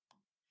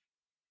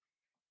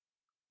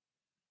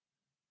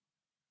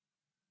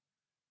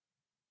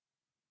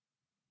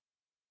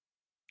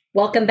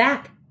Welcome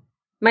back.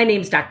 My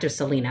name's Dr.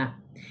 Celina.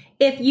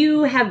 If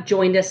you have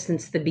joined us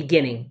since the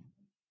beginning,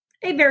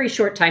 a very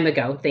short time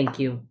ago, thank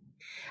you.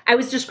 I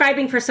was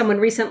describing for someone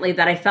recently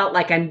that I felt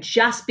like I'm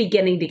just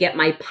beginning to get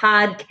my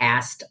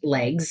podcast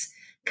legs,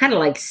 kind of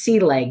like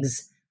sea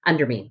legs,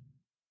 under me.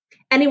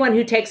 Anyone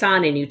who takes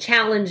on a new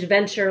challenge,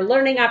 venture,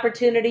 learning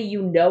opportunity,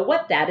 you know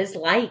what that is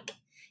like.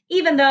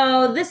 Even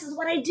though this is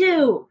what I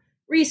do.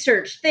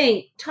 Research,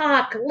 think,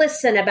 talk,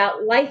 listen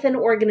about life and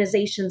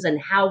organizations and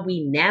how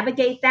we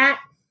navigate that.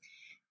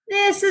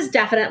 This is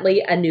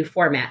definitely a new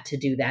format to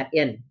do that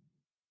in.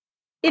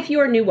 If you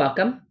are new,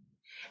 welcome.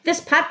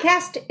 This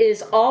podcast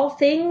is all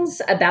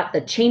things about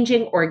the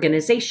changing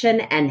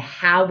organization and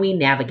how we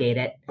navigate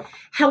it,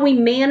 how we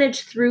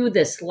manage through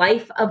this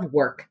life of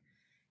work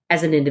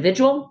as an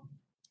individual,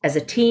 as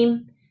a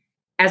team,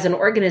 as an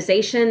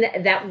organization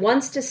that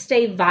wants to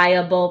stay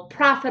viable,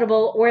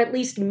 profitable, or at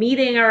least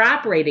meeting our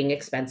operating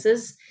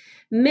expenses,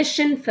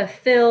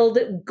 mission-fulfilled,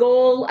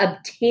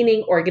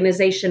 goal-obtaining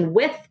organization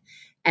with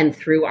and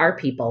through our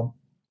people.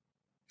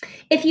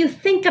 If you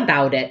think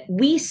about it,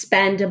 we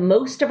spend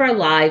most of our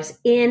lives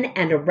in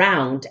and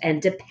around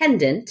and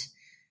dependent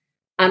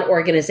on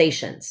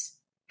organizations,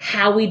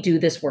 how we do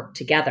this work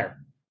together.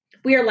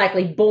 We are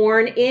likely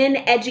born in,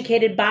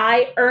 educated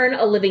by, earn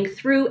a living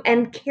through,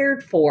 and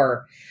cared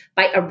for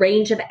by a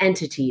range of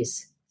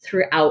entities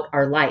throughout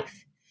our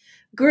life.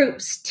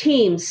 Groups,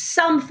 teams,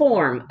 some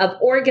form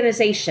of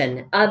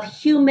organization, of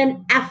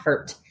human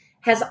effort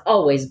has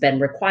always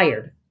been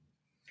required.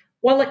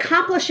 While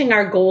accomplishing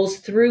our goals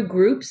through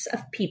groups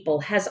of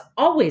people has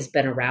always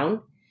been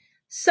around,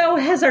 so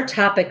has our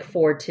topic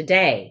for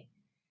today,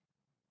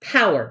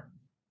 power,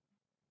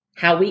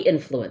 how we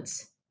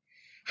influence.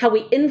 How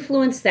we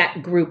influence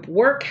that group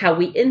work, how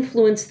we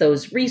influence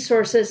those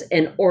resources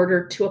in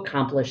order to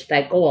accomplish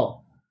that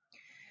goal.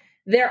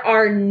 There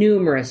are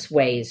numerous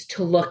ways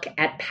to look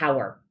at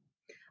power,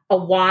 a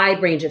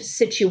wide range of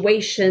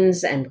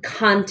situations and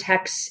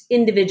contexts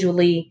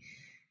individually,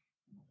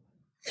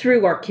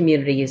 through our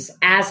communities,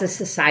 as a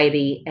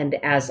society, and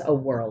as a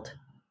world.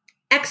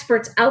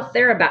 Experts out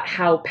there about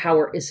how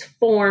power is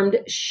formed,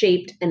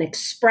 shaped, and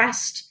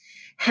expressed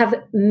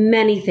have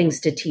many things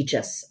to teach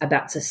us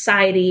about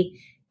society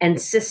and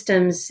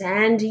systems,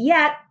 and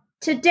yet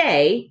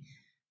today,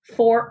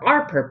 for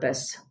our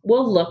purpose,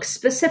 we'll look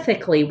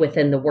specifically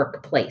within the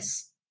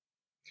workplace.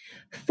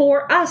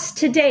 For us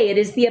today, it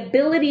is the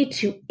ability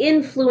to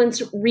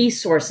influence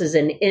resources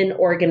in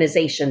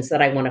organizations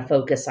that I want to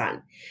focus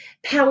on.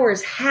 Power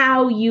is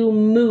how you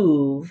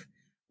move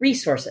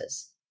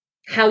resources,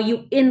 how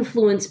you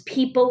influence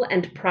people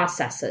and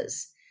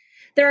processes.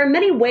 There are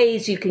many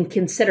ways you can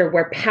consider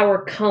where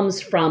power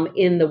comes from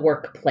in the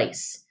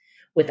workplace.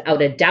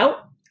 Without a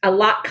doubt, a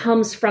lot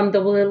comes from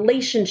the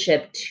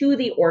relationship to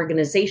the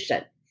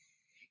organization.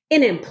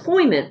 In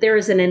employment, there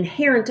is an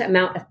inherent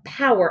amount of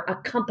power a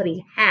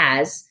company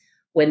has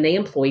when they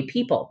employ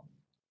people.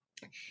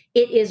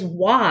 It is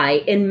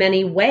why, in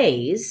many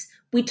ways,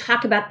 we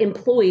talk about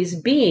employees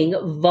being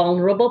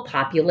vulnerable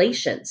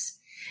populations,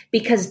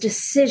 because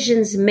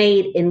decisions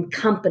made in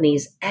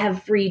companies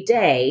every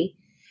day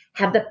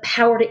have the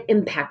power to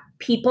impact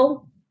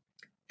people,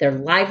 their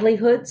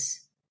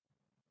livelihoods,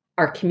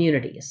 our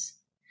communities.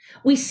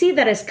 We see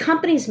that as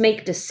companies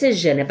make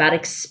decisions about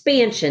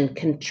expansion,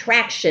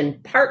 contraction,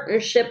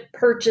 partnership,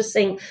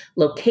 purchasing,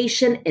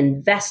 location,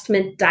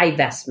 investment,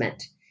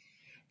 divestment,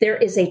 there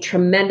is a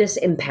tremendous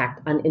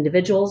impact on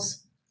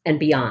individuals and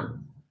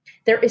beyond.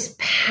 There is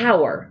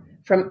power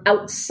from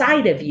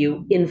outside of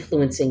you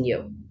influencing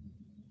you.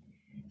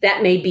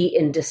 That may be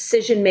in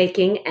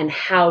decision-making and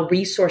how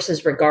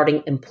resources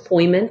regarding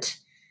employment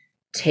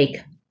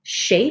take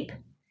shape.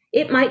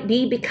 It might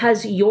be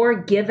because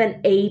you're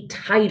given a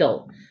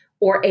title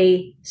or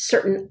a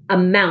certain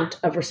amount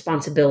of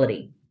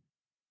responsibility.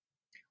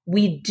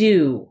 We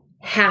do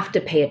have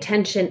to pay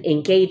attention,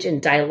 engage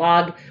in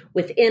dialogue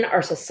within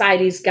our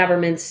societies,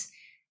 governments,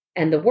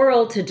 and the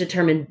world to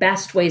determine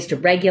best ways to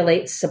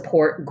regulate,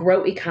 support,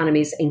 grow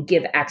economies, and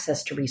give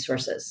access to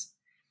resources.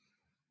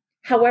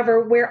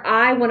 However, where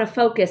I want to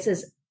focus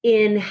is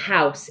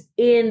in-house,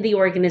 in the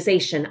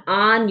organization,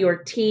 on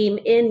your team,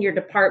 in your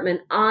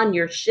department, on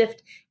your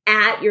shift,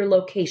 at your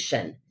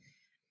location.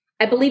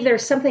 I believe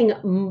there's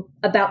something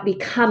about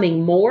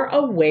becoming more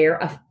aware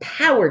of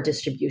power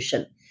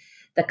distribution,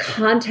 the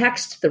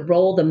context, the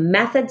role, the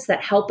methods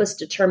that help us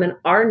determine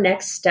our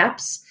next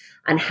steps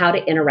on how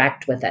to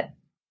interact with it.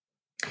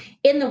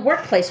 In the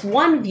workplace,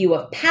 one view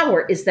of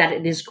power is that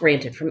it is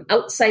granted from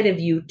outside of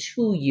you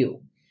to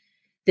you.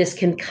 This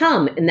can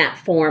come in that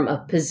form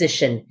of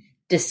position,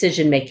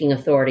 decision-making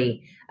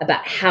authority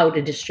about how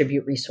to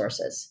distribute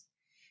resources.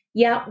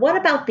 Yeah, what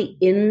about the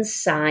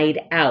inside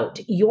out?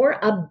 Your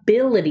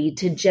ability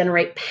to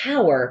generate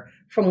power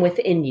from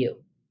within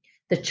you,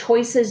 the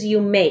choices you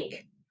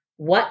make,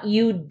 what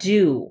you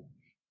do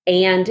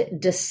and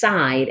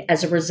decide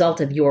as a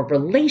result of your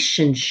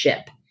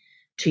relationship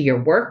to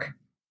your work,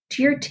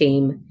 to your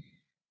team,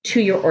 to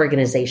your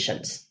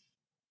organizations.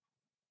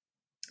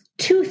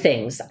 Two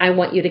things I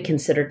want you to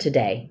consider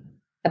today.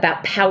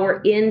 about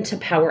power in to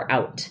power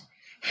out,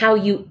 how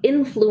you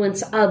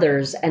influence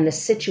others and the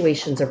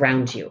situations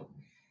around you.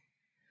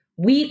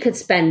 We could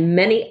spend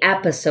many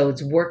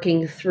episodes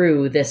working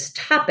through this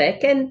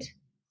topic, and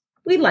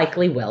we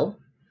likely will.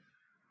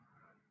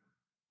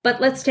 But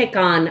let's take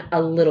on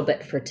a little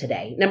bit for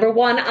today. Number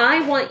one,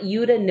 I want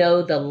you to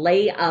know the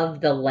lay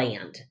of the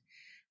land.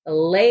 The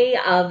lay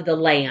of the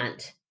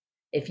land.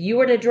 If you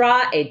were to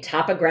draw a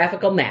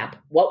topographical map,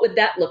 what would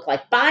that look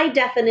like? By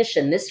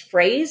definition, this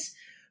phrase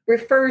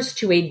refers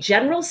to a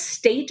general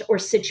state or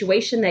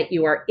situation that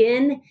you are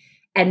in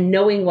and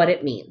knowing what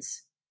it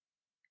means.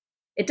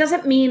 It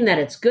doesn't mean that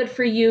it's good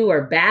for you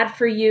or bad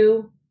for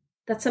you.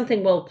 That's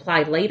something we'll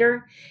apply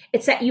later.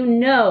 It's that you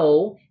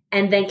know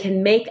and then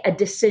can make a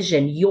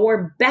decision,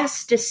 your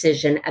best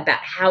decision about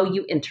how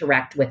you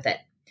interact with it,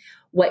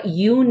 what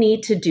you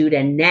need to do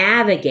to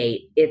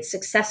navigate it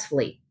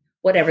successfully,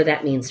 whatever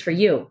that means for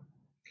you.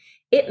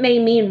 It may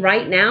mean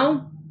right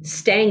now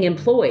staying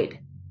employed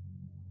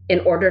in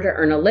order to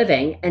earn a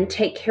living and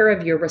take care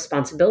of your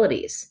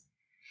responsibilities.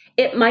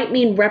 It might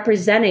mean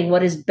representing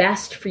what is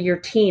best for your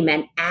team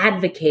and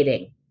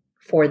advocating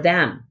for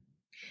them.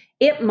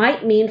 It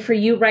might mean for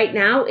you right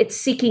now, it's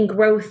seeking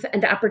growth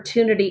and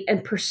opportunity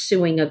and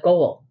pursuing a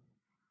goal.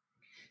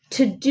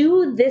 To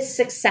do this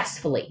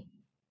successfully,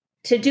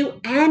 to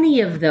do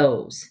any of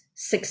those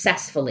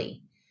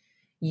successfully,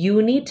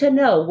 you need to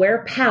know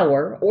where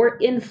power or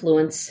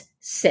influence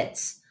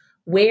sits,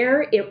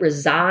 where it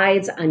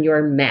resides on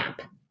your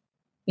map.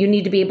 You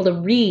need to be able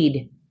to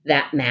read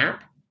that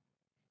map.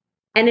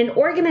 And in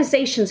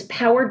organizations,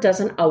 power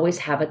doesn't always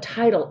have a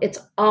title. It's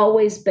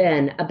always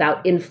been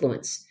about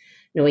influence,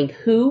 knowing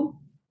who,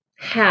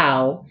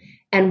 how,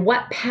 and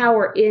what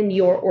power in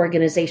your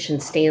organization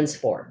stands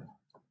for.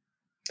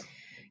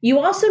 You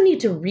also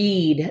need to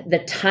read the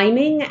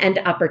timing and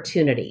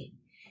opportunity.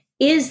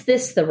 Is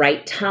this the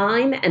right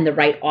time and the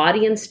right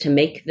audience to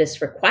make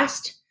this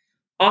request,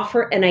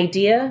 offer an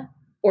idea,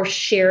 or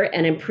share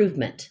an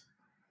improvement?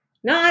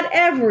 Not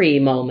every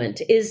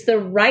moment is the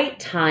right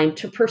time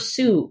to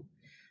pursue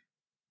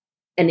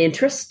an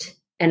interest,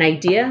 an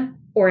idea,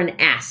 or an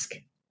ask.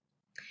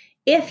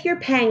 If you're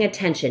paying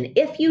attention,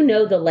 if you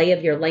know the lay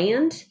of your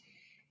land,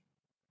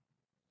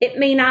 it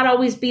may not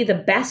always be the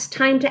best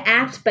time to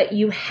act, but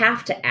you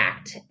have to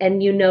act,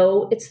 and you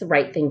know it's the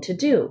right thing to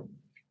do.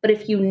 But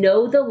if you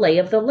know the lay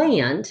of the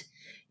land,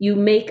 you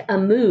make a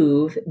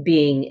move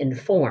being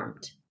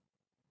informed.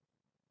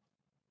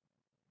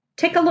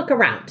 Take a look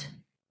around.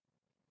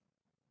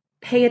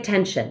 Pay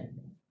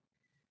attention.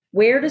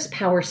 Where does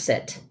power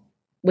sit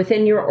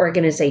within your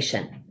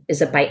organization?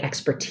 Is it by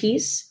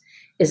expertise?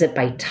 Is it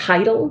by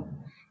title?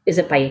 Is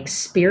it by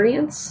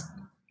experience?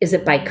 Is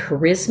it by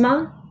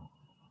charisma?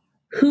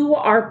 Who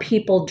are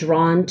people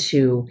drawn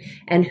to,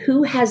 and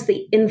who has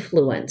the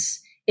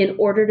influence in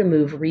order to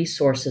move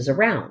resources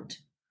around?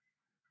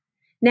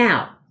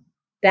 Now,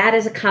 that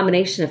is a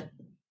combination of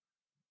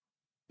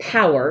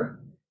power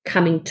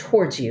coming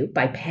towards you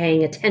by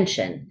paying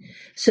attention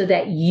so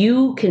that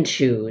you can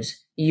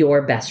choose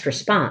your best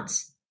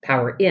response,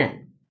 power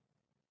in.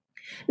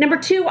 Number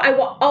two, I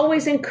will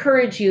always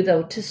encourage you,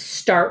 though, to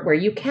start where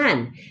you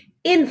can.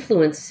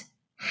 Influence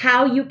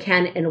how you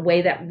can in a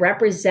way that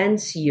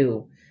represents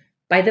you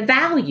by the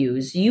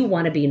values you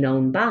want to be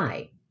known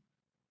by.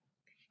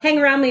 Hang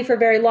around me for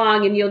very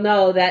long and you'll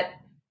know that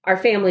our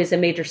family is a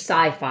major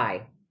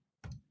sci-fi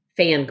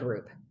fan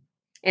group.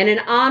 And in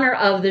honor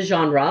of the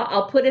genre,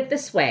 I'll put it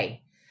this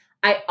way.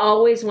 I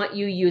always want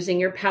you using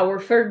your power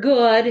for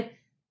good,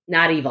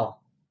 not evil.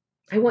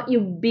 I want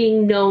you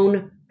being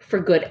known for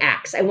good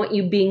acts. I want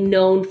you being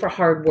known for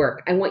hard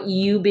work. I want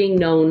you being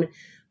known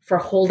for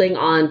holding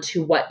on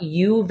to what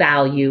you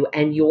value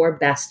and your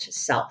best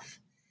self.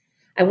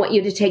 I want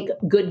you to take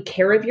good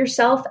care of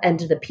yourself and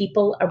the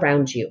people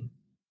around you.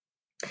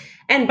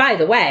 And by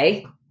the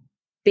way,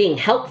 being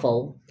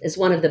helpful is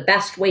one of the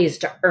best ways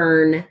to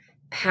earn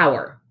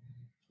power.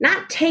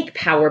 Not take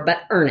power,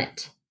 but earn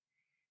it.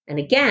 And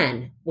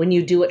again, when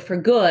you do it for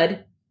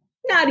good,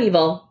 not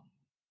evil,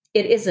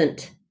 it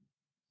isn't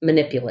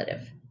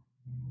manipulative.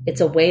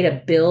 It's a way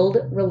to build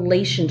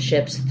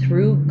relationships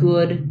through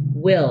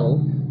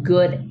goodwill,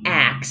 good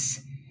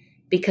acts,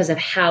 because of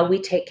how we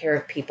take care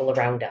of people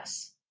around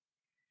us.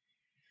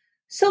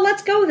 So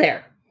let's go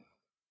there.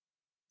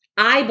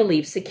 I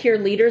believe secure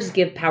leaders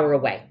give power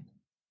away.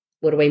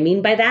 What do I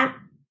mean by that?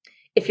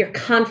 If you're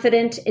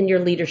confident in your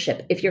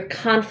leadership, if you're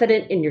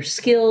confident in your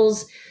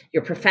skills,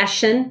 your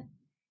profession,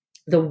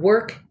 the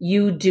work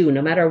you do,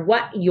 no matter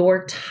what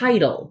your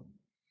title,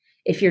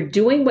 if you're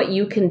doing what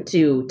you can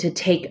do to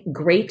take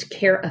great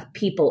care of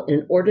people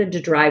in order to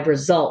drive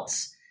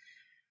results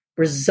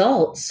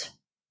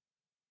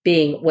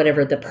being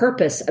whatever the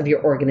purpose of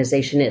your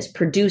organization is,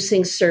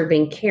 producing,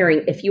 serving,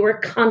 caring, if you are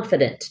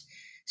confident,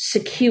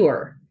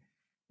 secure,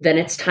 then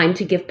it's time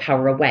to give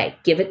power away.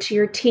 Give it to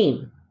your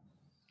team.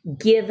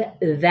 Give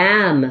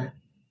them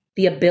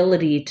the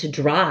ability to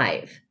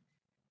drive,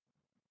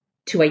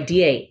 to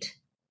ideate,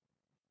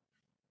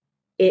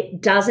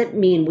 it doesn't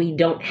mean we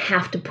don't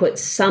have to put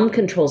some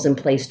controls in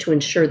place to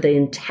ensure the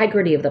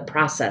integrity of the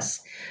process,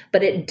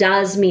 but it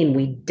does mean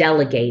we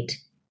delegate,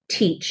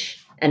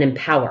 teach, and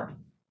empower.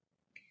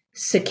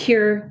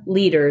 Secure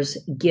leaders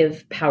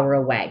give power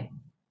away.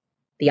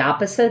 The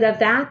opposite of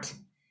that,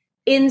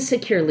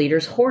 insecure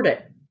leaders hoard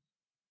it.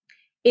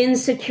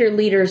 Insecure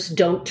leaders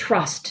don't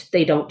trust,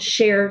 they don't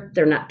share,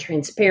 they're not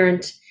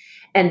transparent,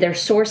 and their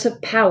source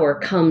of power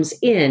comes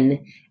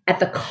in at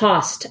the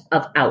cost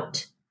of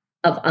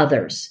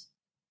others.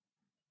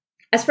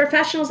 As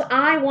professionals,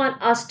 I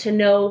want us to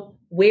know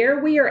where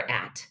we are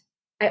at.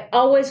 I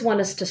always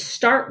want us to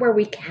start where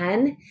we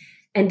can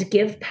and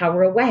give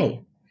power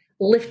away,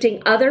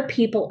 lifting other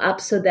people up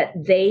so that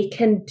they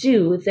can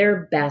do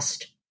their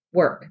best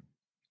work.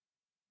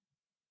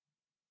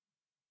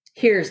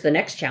 Here's the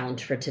next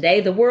challenge for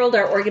today. The world,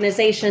 our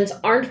organizations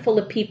aren't full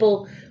of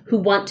people who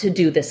want to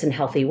do this in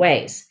healthy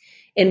ways,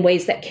 in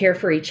ways that care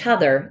for each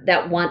other,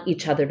 that want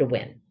each other to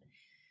win.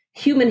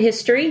 Human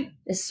history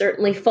is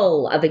certainly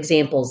full of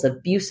examples of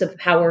abuse of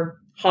power,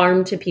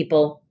 harm to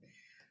people.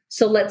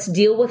 So let's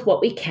deal with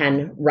what we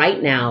can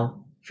right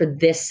now for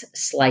this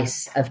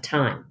slice of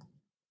time.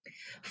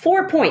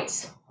 4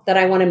 points that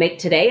I want to make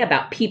today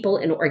about people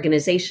and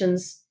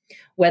organizations,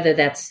 whether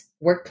that's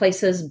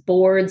workplaces,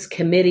 boards,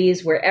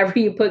 committees, wherever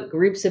you put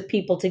groups of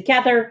people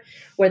together,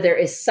 where there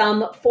is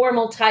some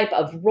formal type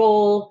of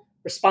role,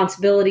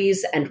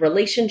 responsibilities, and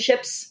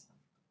relationships.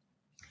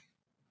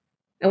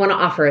 I want to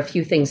offer a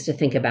few things to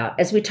think about.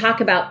 As we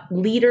talk about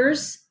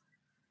leaders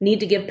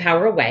need to give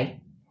power away.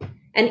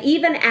 And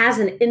even as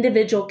an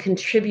individual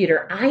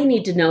contributor, I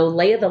need to know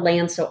lay of the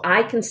land so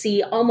I can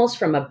see almost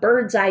from a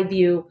bird's eye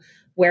view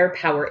where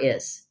power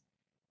is.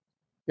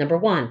 Number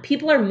one,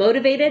 people are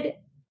motivated.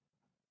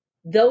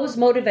 Those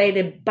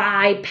motivated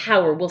by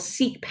power will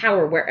seek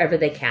power wherever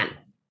they can.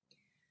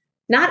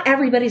 Not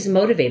everybody's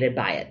motivated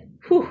by it.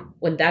 Whew,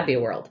 wouldn't that be a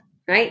world,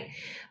 right?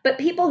 But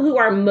people who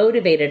are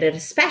motivated, and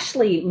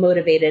especially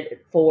motivated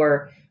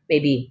for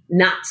maybe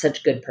not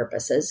such good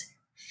purposes,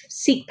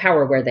 seek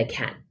power where they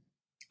can.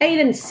 I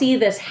even see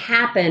this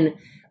happen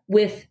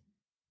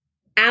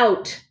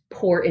without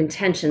poor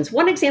intentions.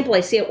 One example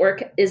I see at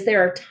work is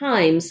there are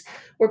times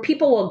where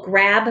people will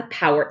grab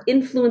power,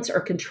 influence,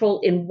 or control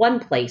in one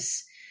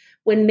place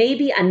when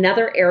maybe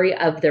another area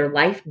of their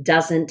life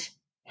doesn't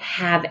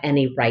have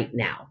any right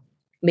now.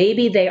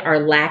 Maybe they are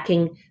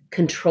lacking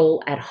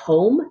control at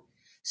home,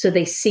 so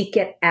they seek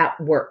it at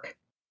work.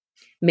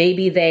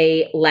 Maybe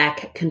they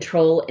lack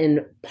control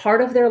in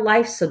part of their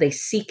life, so they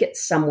seek it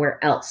somewhere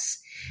else.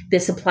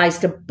 This applies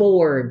to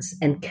boards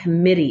and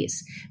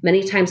committees.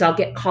 Many times I'll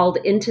get called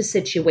into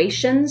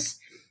situations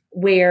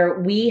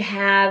where we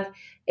have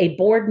a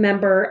board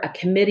member, a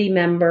committee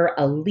member,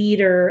 a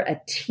leader,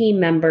 a team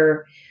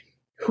member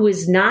who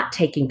is not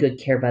taking good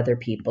care of other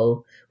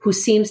people, who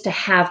seems to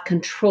have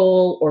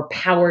control or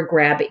power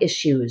grab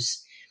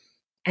issues.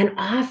 And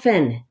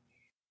often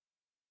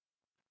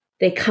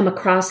they come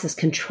across as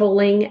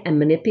controlling and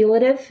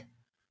manipulative,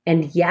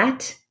 and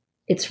yet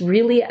it's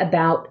really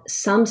about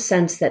some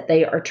sense that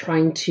they are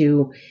trying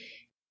to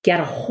get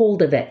a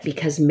hold of it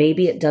because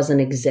maybe it doesn't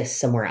exist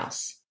somewhere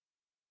else.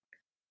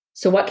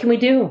 So what can we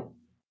do?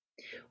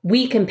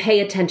 We can pay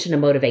attention to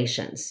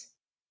motivations.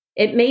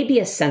 It may be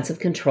a sense of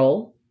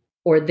control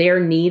or their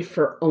need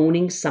for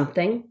owning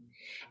something.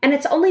 And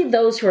it's only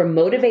those who are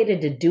motivated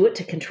to do it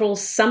to control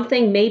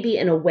something, maybe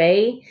in a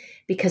way,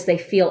 because they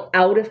feel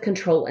out of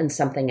control in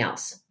something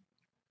else.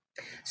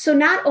 So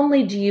not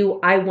only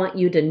I want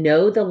you to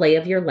know the lay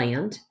of your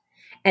land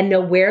and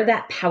know where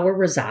that power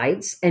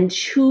resides and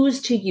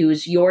choose to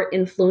use your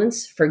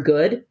influence for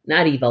good,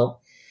 not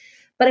evil,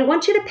 but I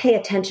want you to pay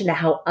attention to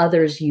how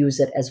others use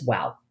it as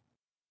well.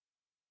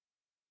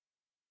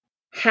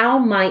 How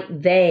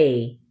might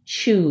they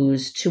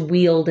choose to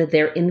wield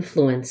their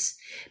influence?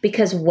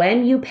 Because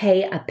when you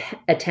pay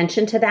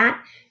attention to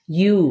that,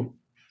 you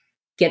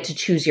get to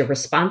choose your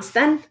response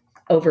then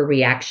over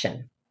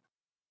reaction.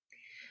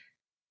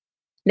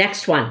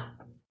 Next one,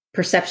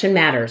 perception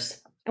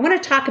matters. I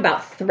want to talk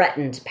about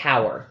threatened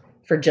power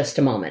for just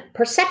a moment.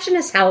 Perception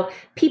is how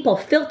people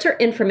filter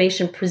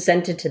information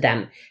presented to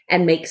them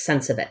and make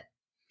sense of it.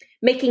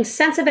 Making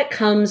sense of it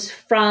comes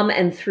from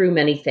and through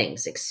many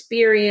things: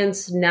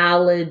 experience,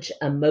 knowledge,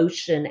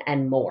 emotion,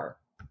 and more.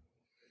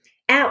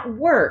 At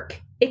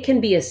work, it can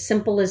be as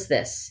simple as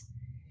this.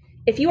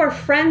 If you are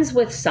friends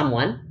with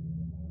someone,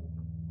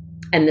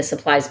 and this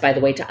applies, by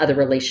the way, to other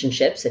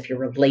relationships, if you're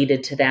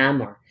related to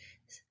them or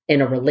in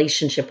a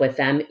relationship with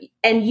them,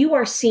 and you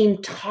are seen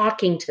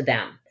talking to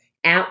them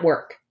at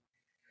work,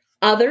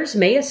 others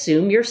may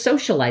assume you're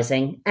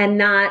socializing and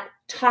not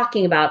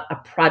talking about a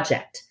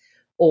project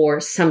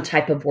or some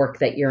type of work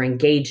that you're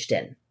engaged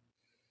in.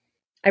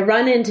 I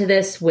run into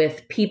this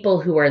with people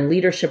who are in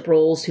leadership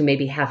roles who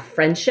maybe have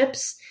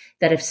friendships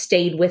that have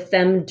stayed with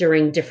them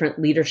during different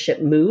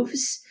leadership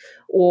moves,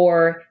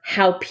 or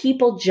how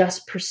people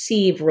just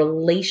perceive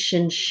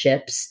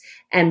relationships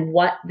and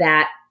what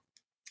that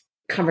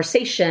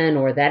conversation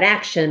or that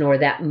action or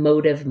that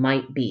motive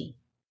might be.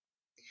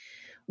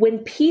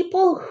 When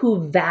people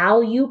who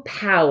value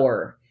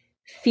power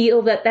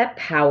feel that that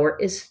power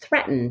is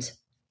threatened,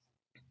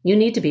 you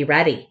need to be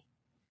ready.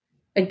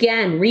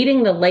 Again,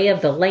 reading the lay of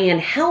the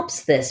land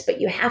helps this,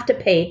 but you have to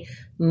pay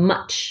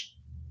much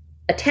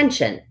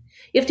attention.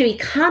 You have to be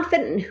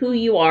confident in who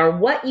you are,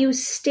 what you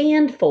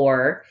stand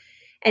for,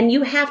 and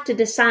you have to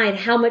decide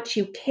how much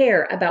you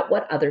care about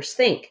what others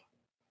think.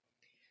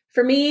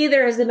 For me,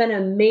 there has been an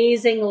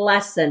amazing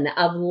lesson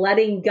of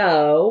letting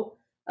go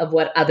of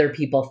what other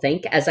people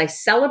think as I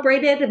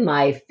celebrated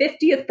my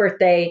 50th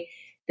birthday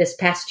this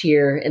past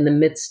year in the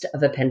midst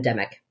of a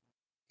pandemic.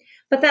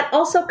 But that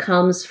also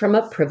comes from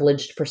a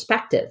privileged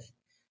perspective,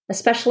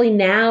 especially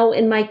now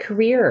in my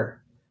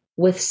career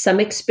with some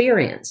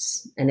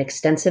experience, an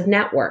extensive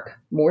network,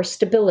 more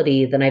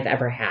stability than I've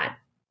ever had.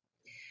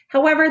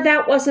 However,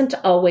 that wasn't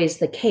always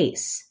the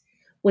case.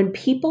 When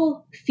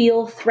people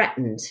feel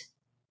threatened,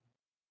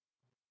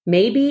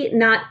 maybe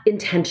not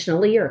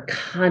intentionally or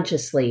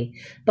consciously,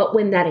 but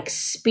when that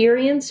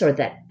experience or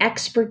that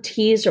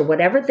expertise or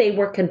whatever they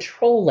were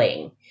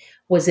controlling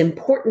was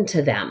important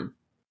to them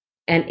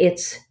and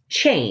it's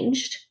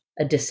changed,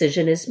 a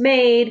decision is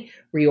made,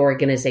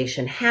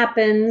 reorganization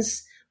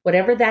happens,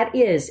 whatever that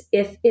is,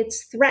 if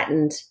it's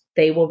threatened,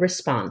 they will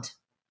respond.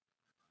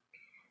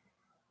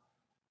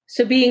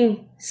 So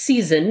being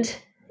seasoned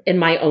in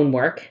my own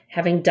work,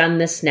 having done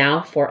this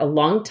now for a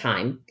long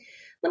time,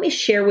 let me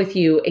share with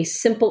you a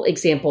simple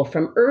example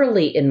from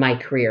early in my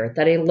career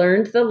that I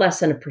learned the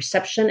lesson of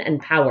perception and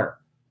power.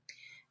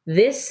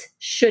 This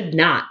should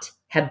not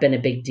have been a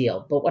big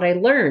deal, but what I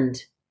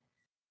learned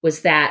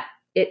was that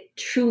it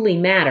truly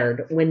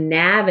mattered when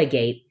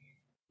navigating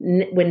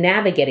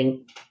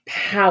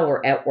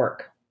power at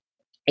work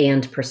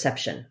and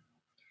perception.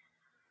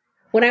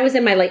 When I was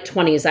in my late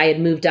 20s, I had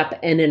moved up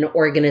in an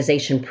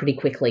organization pretty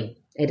quickly.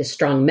 I had a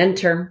strong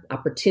mentor,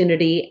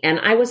 opportunity, and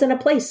I was in a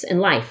place in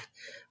life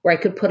where I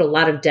could put a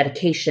lot of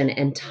dedication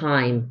and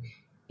time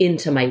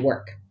into my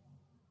work.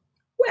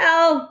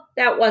 Well,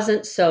 that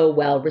wasn't so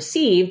well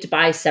received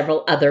by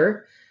several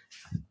other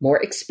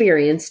more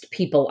experienced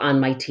people on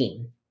my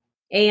team.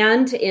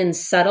 And in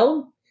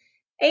subtle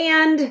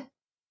and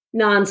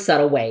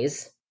non-subtle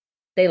ways,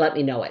 they let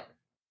me know it.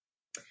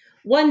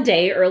 One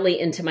day, early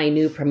into my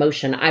new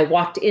promotion, I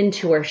walked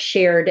into our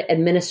shared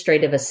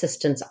administrative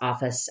assistant's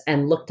office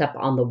and looked up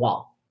on the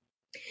wall.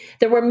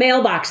 There were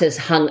mailboxes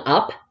hung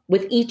up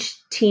with each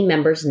team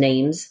member's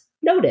names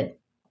noted.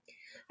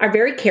 Our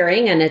very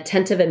caring and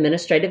attentive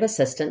administrative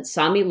assistant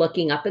saw me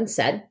looking up and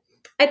said,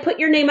 "I put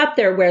your name up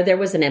there where there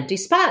was an empty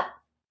spot."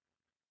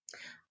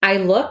 I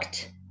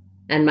looked,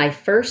 and my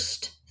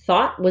first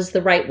thought was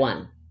the right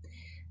one.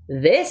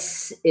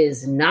 This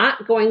is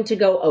not going to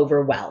go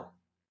over well.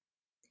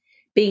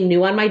 Being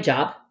new on my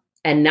job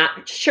and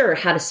not sure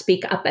how to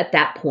speak up at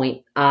that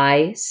point,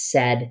 I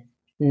said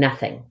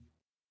nothing.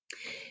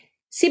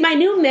 See, my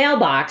new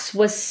mailbox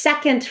was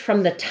second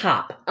from the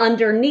top,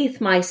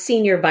 underneath my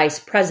senior vice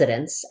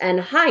presidents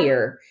and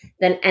higher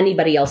than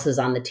anybody else's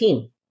on the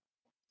team.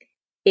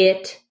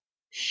 It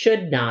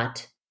should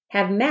not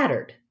have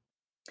mattered.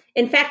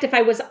 In fact, if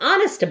I was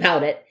honest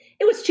about it,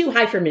 it was too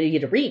high for me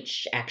to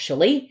reach,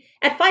 actually.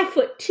 At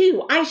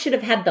 5'2", I should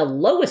have had the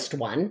lowest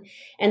one.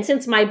 And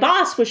since my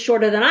boss was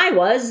shorter than I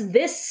was,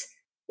 this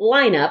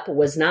lineup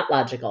was not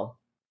logical.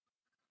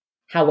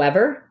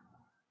 However,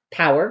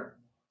 power,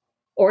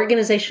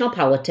 organizational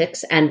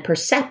politics, and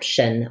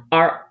perception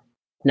are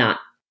not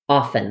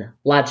often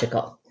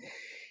logical.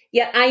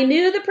 Yet I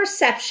knew the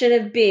perception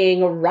of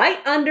being right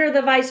under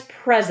the vice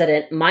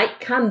president might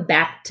come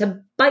back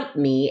to bite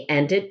me,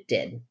 and it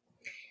did.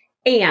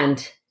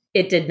 And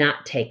it did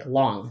not take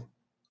long.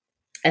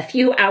 A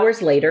few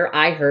hours later,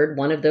 I heard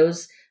one of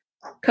those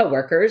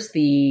coworkers,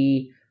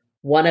 the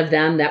one of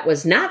them that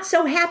was not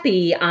so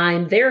happy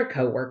I'm their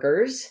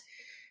coworkers,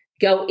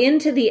 go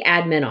into the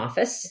admin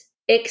office,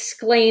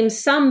 exclaim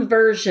some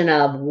version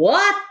of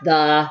 "what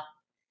the,"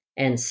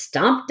 and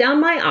stomp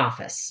down my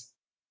office.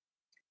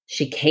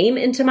 She came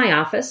into my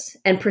office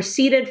and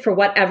proceeded for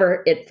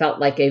whatever it felt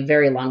like a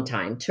very long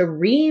time to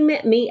ream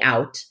me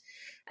out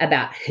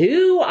about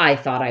who I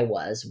thought I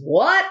was,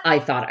 what I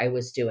thought I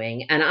was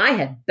doing, and I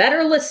had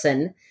better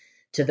listen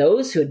to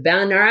those who had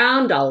been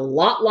around a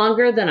lot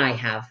longer than I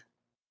have.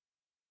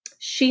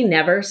 She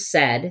never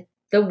said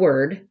the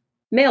word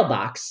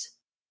mailbox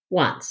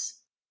once.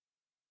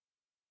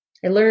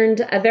 I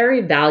learned a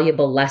very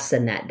valuable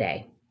lesson that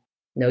day.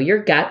 Know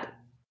your gut,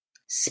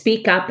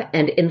 speak up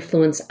and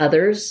influence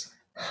others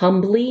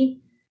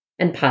humbly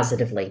and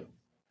positively.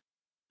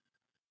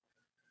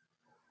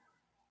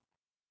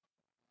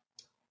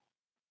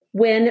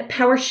 When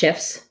power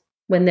shifts,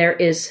 when there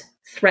is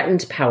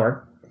threatened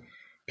power,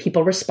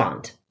 people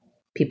respond,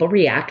 people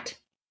react,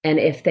 and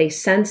if they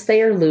sense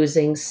they are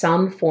losing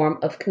some form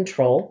of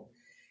control,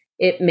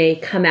 it may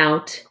come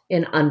out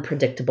in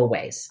unpredictable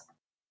ways.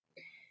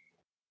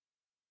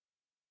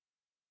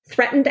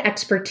 Threatened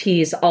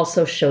expertise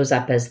also shows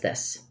up as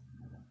this.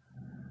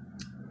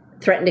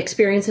 Threatened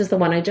experience is the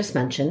one I just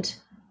mentioned.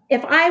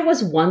 If I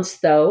was once,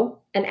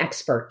 though, an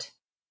expert,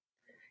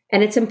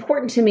 And it's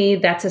important to me,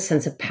 that's a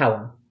sense of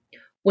power.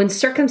 When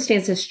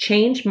circumstances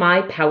change,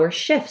 my power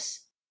shifts.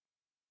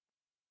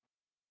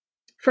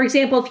 For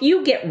example, if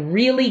you get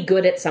really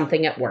good at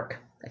something at work,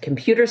 a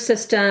computer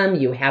system,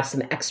 you have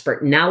some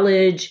expert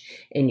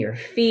knowledge in your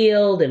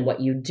field and what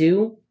you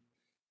do.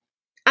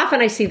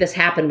 Often I see this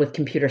happen with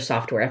computer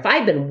software. If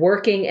I've been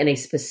working in a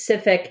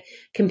specific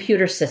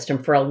computer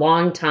system for a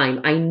long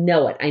time, I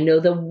know it. I know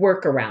the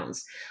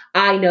workarounds.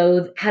 I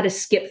know how to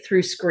skip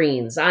through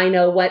screens. I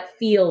know what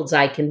fields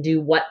I can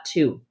do what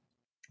to.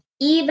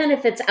 Even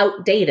if it's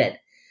outdated,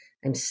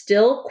 I'm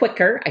still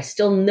quicker. I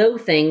still know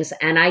things,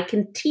 and I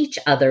can teach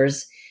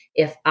others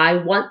if I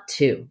want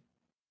to.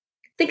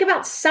 Think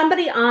about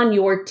somebody on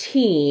your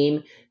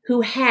team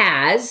who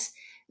has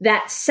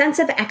that sense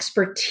of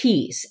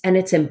expertise, and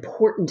it's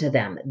important to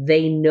them.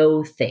 They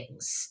know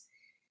things.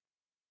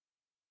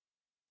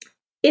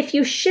 If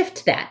you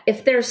shift that,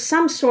 if there's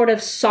some sort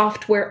of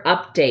software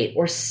update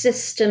or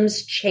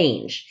systems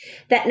change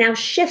that now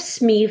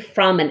shifts me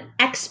from an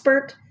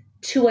expert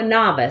to a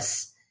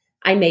novice,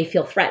 I may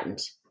feel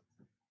threatened.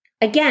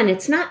 Again,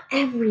 it's not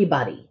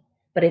everybody,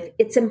 but if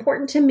it's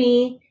important to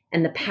me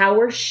and the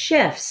power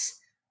shifts,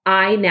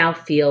 I now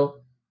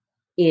feel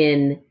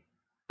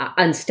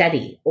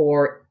unsteady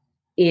or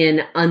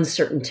in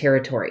uncertain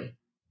territory.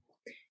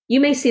 You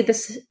may see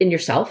this in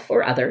yourself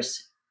or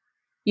others.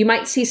 You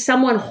might see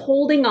someone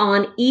holding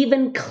on,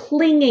 even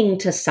clinging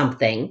to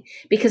something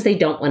because they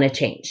don't want to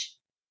change.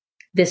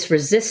 This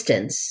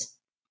resistance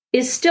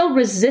is still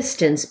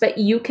resistance, but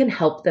you can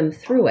help them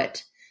through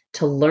it,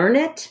 to learn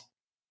it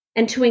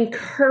and to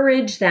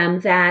encourage them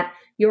that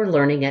you're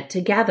learning it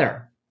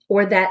together,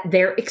 or that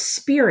their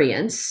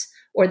experience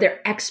or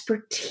their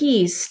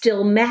expertise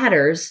still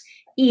matters,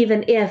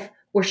 even if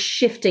we're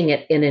shifting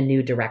it in a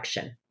new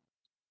direction.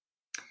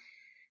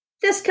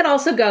 This could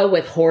also go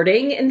with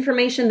hoarding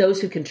information,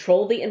 those who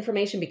control the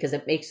information because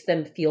it makes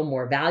them feel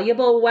more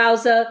valuable.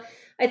 Wowza.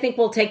 I think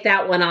we'll take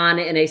that one on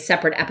in a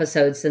separate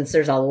episode since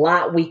there's a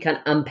lot we can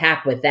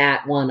unpack with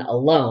that one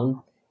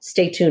alone.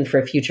 Stay tuned for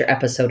a future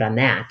episode on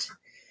that.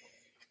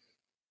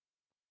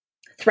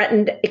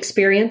 Threatened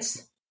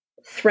experience,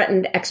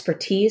 threatened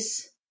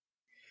expertise.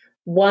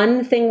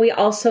 One thing we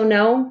also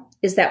know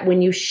is that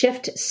when you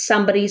shift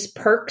somebody's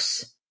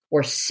perks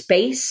or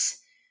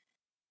space,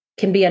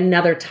 can be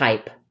another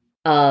type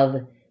of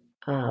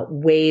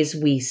ways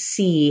we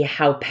see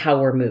how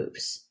power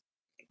moves.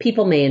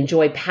 People may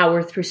enjoy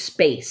power through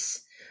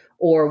space,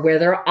 or where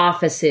their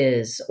office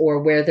is,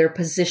 or where they're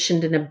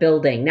positioned in a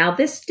building. Now,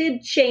 this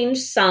did change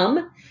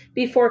some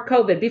before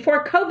COVID.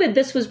 Before COVID,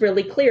 this was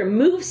really clear.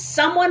 Move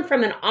someone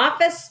from an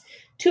office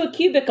to a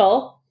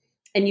cubicle,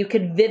 and you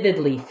could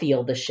vividly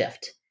feel the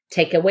shift.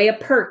 Take away a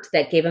perk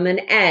that gave them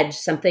an edge,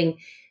 something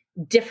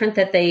different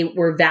that they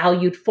were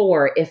valued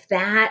for. If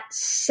that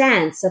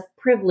sense of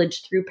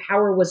privilege through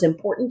power was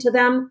important to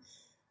them,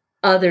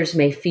 others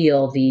may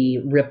feel the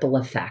ripple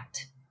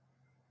effect.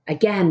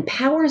 Again,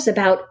 power is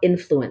about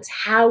influence,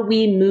 how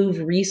we move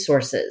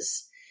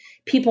resources.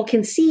 People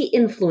can see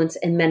influence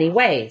in many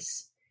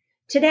ways.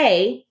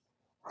 Today,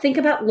 think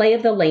about lay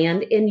of the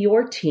land in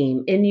your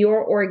team, in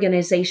your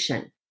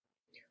organization,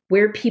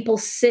 where people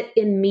sit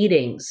in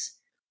meetings,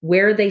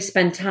 where they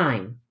spend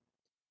time,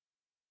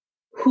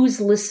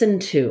 who's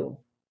listened to,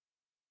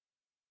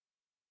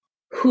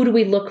 who do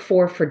we look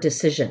for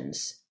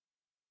decisions.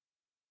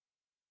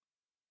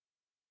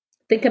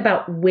 Think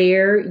about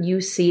where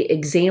you see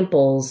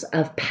examples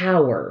of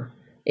power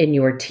in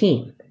your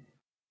team.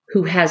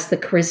 Who has the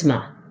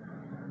charisma?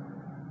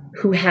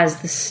 Who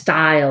has the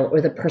style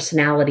or the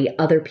personality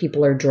other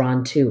people are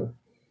drawn to?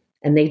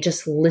 And they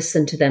just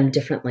listen to them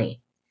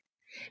differently.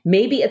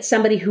 Maybe it's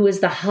somebody who is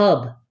the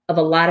hub of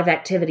a lot of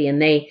activity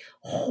and they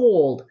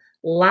hold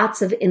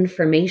lots of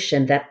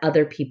information that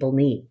other people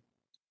need.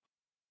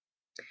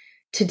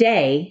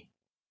 Today,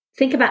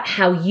 think about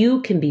how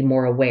you can be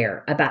more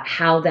aware about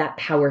how that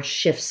power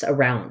shifts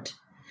around.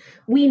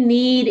 We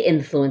need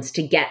influence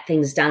to get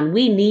things done.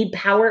 We need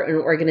power in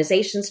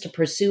organizations to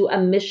pursue a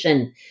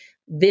mission,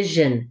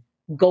 vision,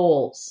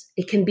 goals.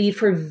 It can be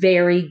for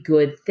very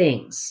good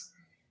things.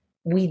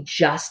 We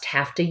just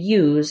have to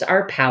use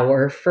our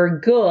power for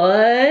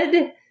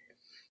good,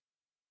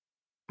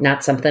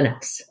 not something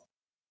else.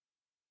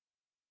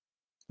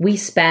 We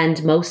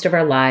spend most of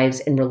our lives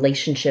in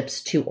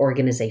relationships to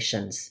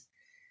organizations.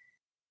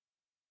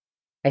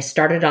 I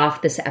started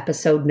off this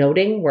episode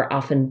noting we're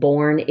often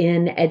born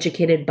in,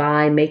 educated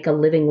by, make a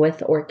living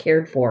with, or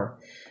cared for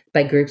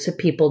by groups of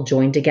people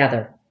joined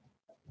together.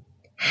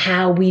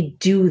 How we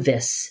do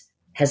this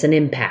has an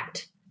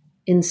impact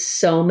in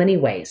so many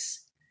ways.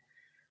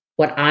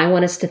 What I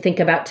want us to think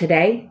about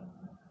today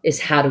is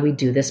how do we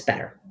do this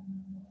better?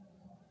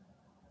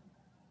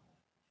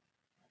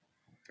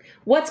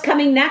 What's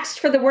coming next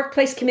for the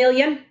Workplace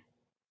Chameleon?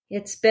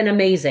 It's been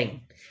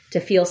amazing to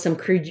feel some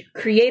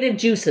creative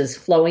juices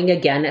flowing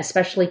again,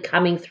 especially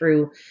coming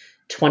through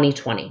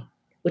 2020,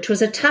 which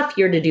was a tough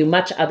year to do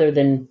much other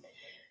than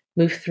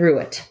move through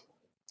it.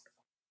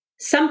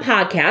 Some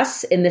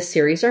podcasts in this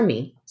series are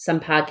me. Some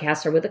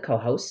podcasts are with a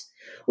co-host.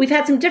 We've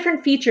had some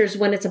different features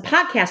when it's a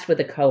podcast with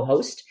a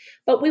co-host,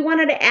 but we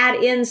wanted to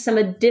add in some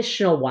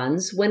additional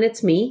ones when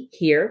it's me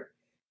here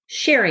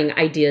sharing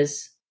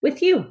ideas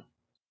with you.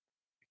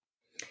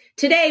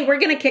 Today, we're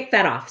going to kick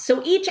that off.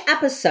 So each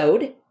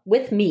episode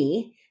with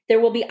me,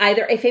 there will be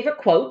either a favorite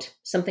quote,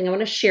 something I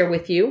want to share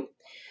with you,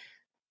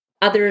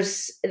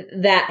 others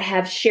that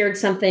have shared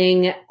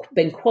something,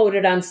 been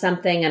quoted on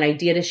something, an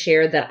idea to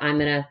share that I'm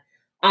going to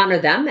honor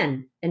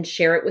them and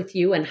share it with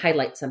you and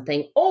highlight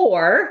something.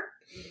 Or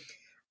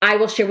I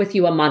will share with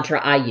you a mantra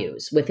I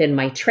use within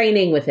my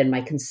training, within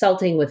my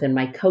consulting, within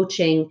my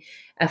coaching,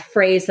 a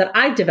phrase that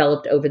I've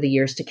developed over the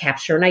years to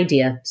capture an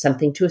idea,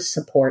 something to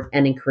support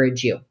and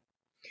encourage you.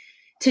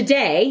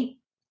 Today,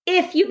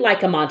 if you'd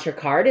like a mantra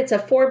card, it's a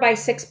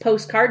 4x6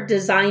 postcard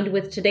designed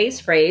with today's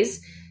phrase,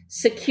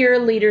 secure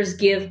leaders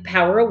give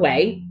power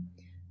away,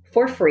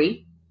 for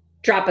free.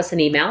 Drop us an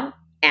email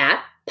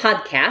at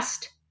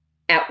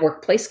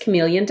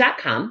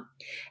podcast@workplacechameleon.com,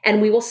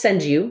 and we will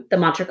send you the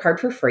mantra card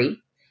for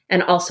free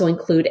and also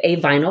include a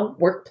vinyl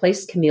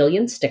Workplace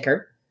Chameleon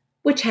sticker,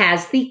 which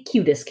has the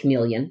cutest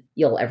chameleon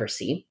you'll ever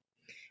see.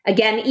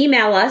 Again,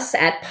 email us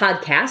at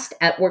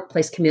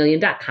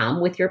podcast@workplacechameleon.com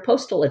with your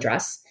postal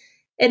address,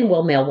 and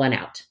we'll mail one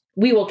out.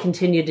 We will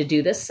continue to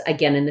do this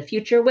again in the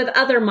future with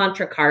other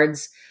mantra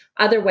cards,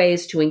 other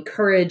ways to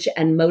encourage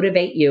and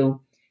motivate you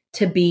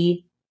to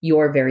be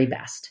your very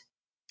best.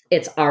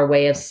 It's our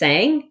way of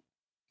saying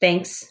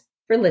thanks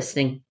for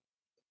listening.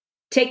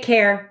 Take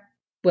care.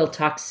 We'll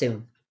talk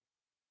soon.